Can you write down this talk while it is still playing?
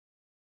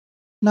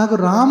నాకు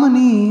రామ్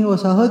అని ఓ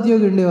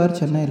సహోద్యోగి ఉండేవారు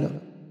చెన్నైలో.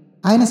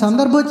 ఆయన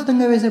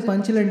సందర్భోచితంగా వేసే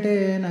పంచులంటే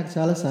నాకు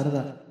చాలా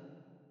సరదా.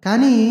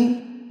 కానీ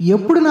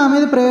ఎప్పుడు నా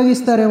మీద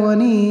ప్రయోగిస్తారేమో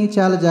అని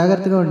చాలా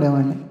జాగ్రత్తగా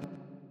ఉండేవాడిని.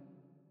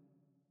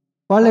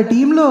 వాళ్ళ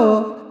టీంలో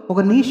ఒక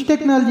నీష్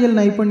టెక్నాలజీల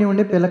నైపుణ్యం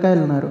ఉండే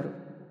పిల్లకాయలు ఉన్నారు.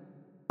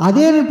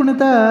 అదే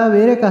నిపుణత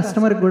వేరే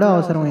కస్టమర్కి కూడా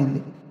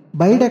అవసరమైంది.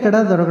 బయట ఎక్కడా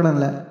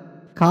దొరకడంలే.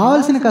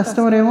 కావాల్సిన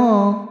కస్టమర్ ఏమో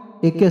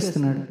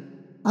ఎక్కేస్తున్నాడు.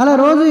 అలా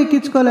రోజు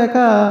ఎక్కించుకోలేక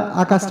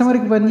ఆ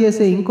కస్టమర్కి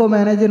పనిచేసే ఇంకో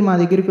మేనేజర్ మా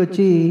దగ్గరికి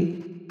వచ్చి,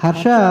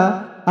 హర్ష,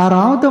 ఆ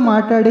రాముతో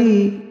మాట్లాడి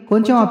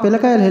కొంచెం ఆ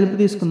పిల్లకాయలు హెల్ప్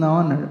తీసుకుందాం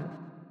అన్నాడు.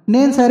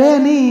 నేను సరే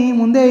అని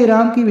ముందే ఈ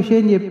రామ్కి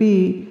విషయం చెప్పి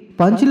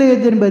పంచులు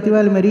వేద్దని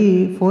బతివాలి మరీ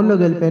ఫోన్లో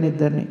కలిపాను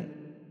ఇద్దరిని.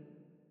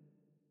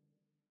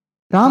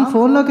 రామ్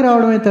ఫోన్లోకి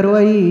రావడమే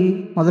తరువాయి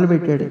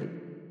మొదలుపెట్టాడు.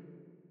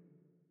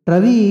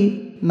 రవి,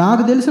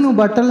 నాకు తెలుసు నువ్వు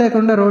బట్టలు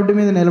లేకుండా రోడ్డు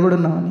మీద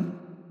నిలబడున్నావని.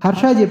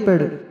 హర్ష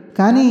చెప్పాడు,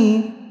 కానీ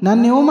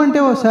నన్ను ఇవ్వమంటే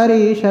ఒకసారి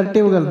షర్ట్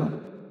ఇవ్వగలను,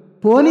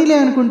 పోనీలే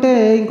అనుకుంటే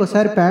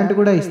ఇంకోసారి ప్యాంటు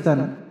కూడా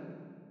ఇస్తాను.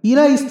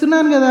 ఇలా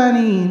ఇస్తున్నాను కదా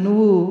అని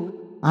నువ్వు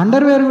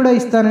అండర్వేర్ కూడా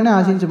ఇస్తానని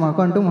ఆశించు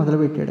మాకు అంటూ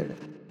మొదలుపెట్టాడు.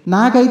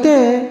 నాకైతే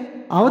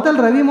అవతల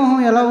రవి మొహం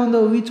ఎలా ఉందో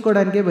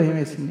ఊహించుకోవడానికే భయం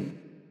వేసింది.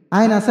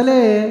 ఆయన అసలే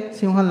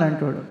సింహం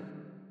లాంటివాడు.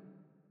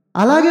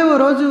 అలాగే ఓ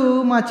రోజు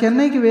మా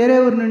చెన్నైకి వేరే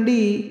ఊరి నుండి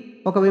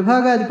ఒక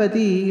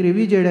విభాగాధిపతి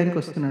రివ్యూ చేయడానికి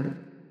వస్తున్నాడు,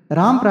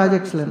 రామ్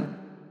ప్రాజెక్ట్స్లను.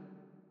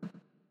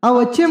 ఆ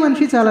వచ్చే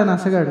మనిషి చాలా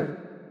నసగాడు.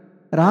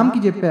 రామ్కి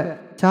చెప్పా,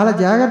 చాలా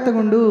జాగ్రత్తగా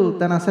ఉండు,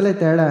 తను అసలే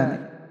తేడా అని.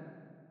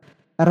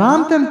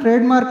 రామ్ తన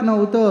ట్రేడ్ మార్క్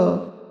నవ్వుతో,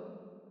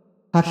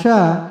 హర్ష,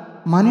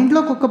 మన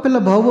ఇంట్లో కుక్కపిల్ల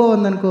బౌబో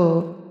ఉందనుకో,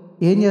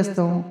 ఏం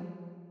చేస్తాం?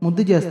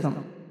 ముద్దు చేస్తాం.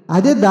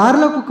 అదే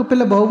దారిలో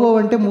కుక్కపిల్ల బౌబో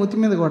అంటే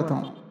మూతి మీద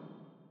కొడతాం.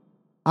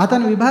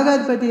 అతను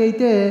విభాగాధిపతి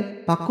అయితే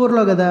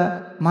పక్కూర్లో కదా,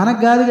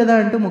 మనకు కాదు కదా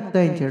అంటూ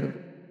ముక్తాయించాడు.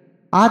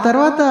 ఆ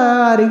తర్వాత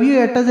ఆ రివ్యూ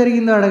ఎట్లా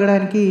జరిగిందో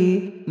అడగడానికి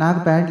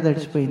నాకు ప్యాంటు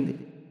తడిచిపోయింది.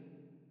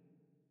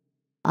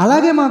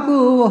 అలాగే మాకు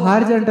ఓ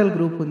హారిజాంటల్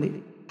గ్రూప్ ఉంది.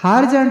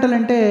 హారిజాంటల్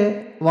అంటే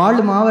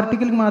వాళ్ళు మా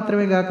వర్టికల్కి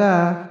మాత్రమే కాక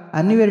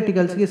అన్ని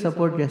వెర్టికల్స్కి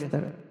సపోర్ట్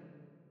చేస్తారు.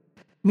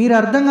 మీరు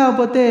అర్థం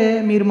కాకపోతే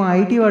మీరు మా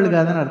ఐటీ వాళ్ళు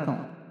కాదని అర్థం.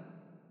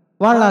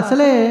 వాళ్ళు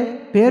అసలే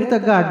పేరు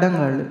తగ్గ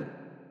అడ్డంగాళ్ళు.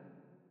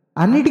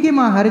 అన్నిటికీ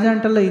మా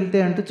హారిజాంటల్లో ఇంతే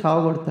అంటూ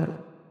చావగొడతారు.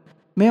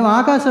 మేము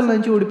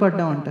ఆకాశంలోంచి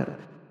ఊడిపడ్డాం అంటారు.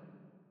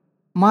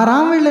 మా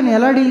రామ్ వీళ్ళని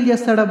ఎలా డీల్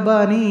చేస్తాడబ్బా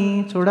అని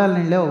చూడాలని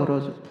వెళ్ళే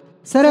ఒకరోజు.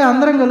 సరే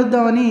అందరం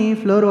కలుద్దామని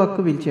ఫ్లోర్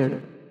వర్క్ పిలిచాడు.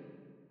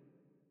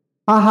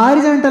 ఆ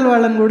హారిజాంటల్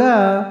వాళ్ళని కూడా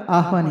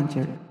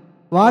ఆహ్వానించాడు.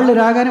 వాళ్ళు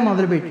రాగానే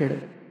మొదలుపెట్టాడు,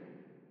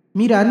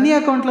 మీరు అన్ని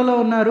అకౌంట్లలో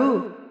ఉన్నారు,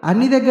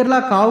 అన్ని దగ్గరలా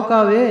కావు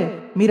కావే,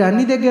 మీరు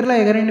అన్ని దగ్గరలా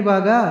ఎగరండి,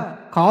 బాగా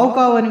కావు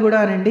కావు అని కూడా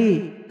అనండి,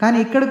 కానీ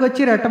ఇక్కడికి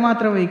వచ్చి రెట్ట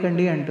మాత్రం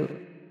వేయకండి అంటూ.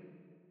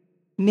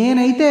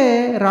 నేనైతే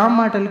రామ్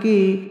మాటలకి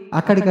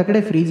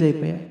అక్కడికక్కడే ఫ్రీజ్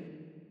అయిపోయా.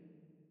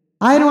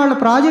 ఆయన వాళ్ళ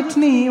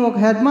ప్రాజెక్ట్స్ని ఒక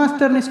హెడ్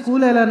మాస్టర్ని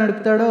స్కూల్ ఎలా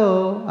నడుపుతాడో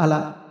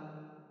అలా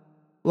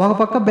ఒక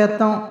పక్క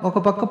బెత్తం, ఒక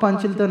పక్క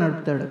పంచులతో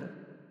నడుపుతాడు.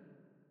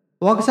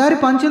 ఒకసారి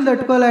పంచులు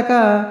తట్టుకోలేక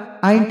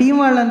ఆయన టీం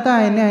వాళ్ళంతా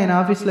ఆయన్ని ఆయన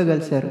ఆఫీస్లో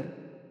కలిశారు.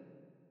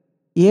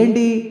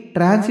 ఏంటి,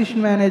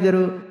 transition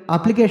manager,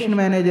 application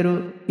manager,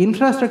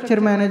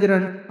 infrastructure manager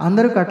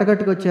అందరూ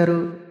కట్టకట్టుకొచ్చారు.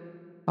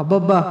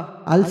 అబ్బబ్బా,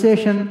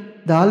 అల్సేషన్,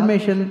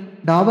 దాల్మేషన్,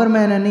 డాబర్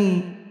మ్యాన్ అని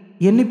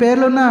ఎన్ని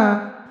పేర్లున్నా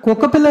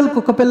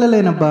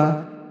కుక్కపిల్లలేనబ్బా,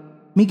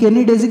 మీకు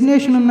ఎన్ని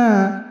డెసిగ్నేషన్ ఉన్నా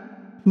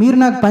మీరు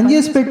నాకు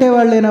పనిచేసి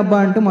పెట్టేవాళ్ళేనబ్బా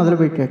అంటూ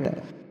మొదలుపెట్టాట.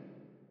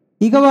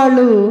 ఇక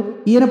వాళ్ళు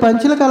ఈయన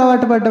పంచులకు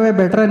అలవాటు పడ్డమే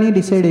బెటర్ అని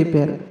డిసైడ్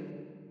అయిపోయారు.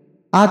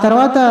 ఆ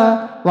తర్వాత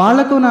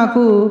వాళ్లకు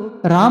నాకు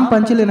రామ్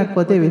పంచులు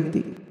వినకపోతే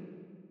వ్యక్తి.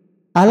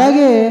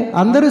 అలాగే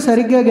అందరూ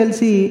సరిగ్గా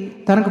కలిసి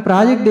తనకు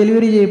ప్రాజెక్ట్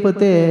డెలివరీ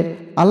చేయకపోతే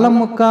అల్లం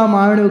ముక్క,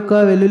 మామిడి ముక్క,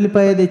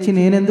 వెల్లుల్లిపాయ తెచ్చి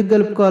నేనెందుకు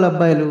కలుపుకోవాలి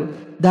అబ్బాయిలు,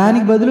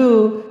 దానికి బదులు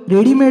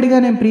రెడీమేడ్గా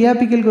నేను ప్రియా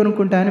పికిల్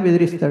కొనుక్కుంటా అని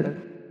బెదిరిస్తాడు.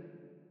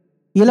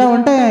 ఇలా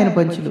ఉంటాయి ఆయన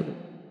పంచులు.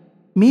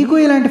 మీకు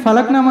ఇలాంటి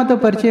ఫలక్నామాతో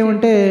పరిచయం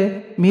ఉంటే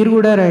మీరు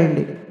కూడా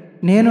రాయండి.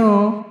 నేను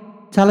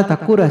చాలా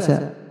తక్కువ రాశా.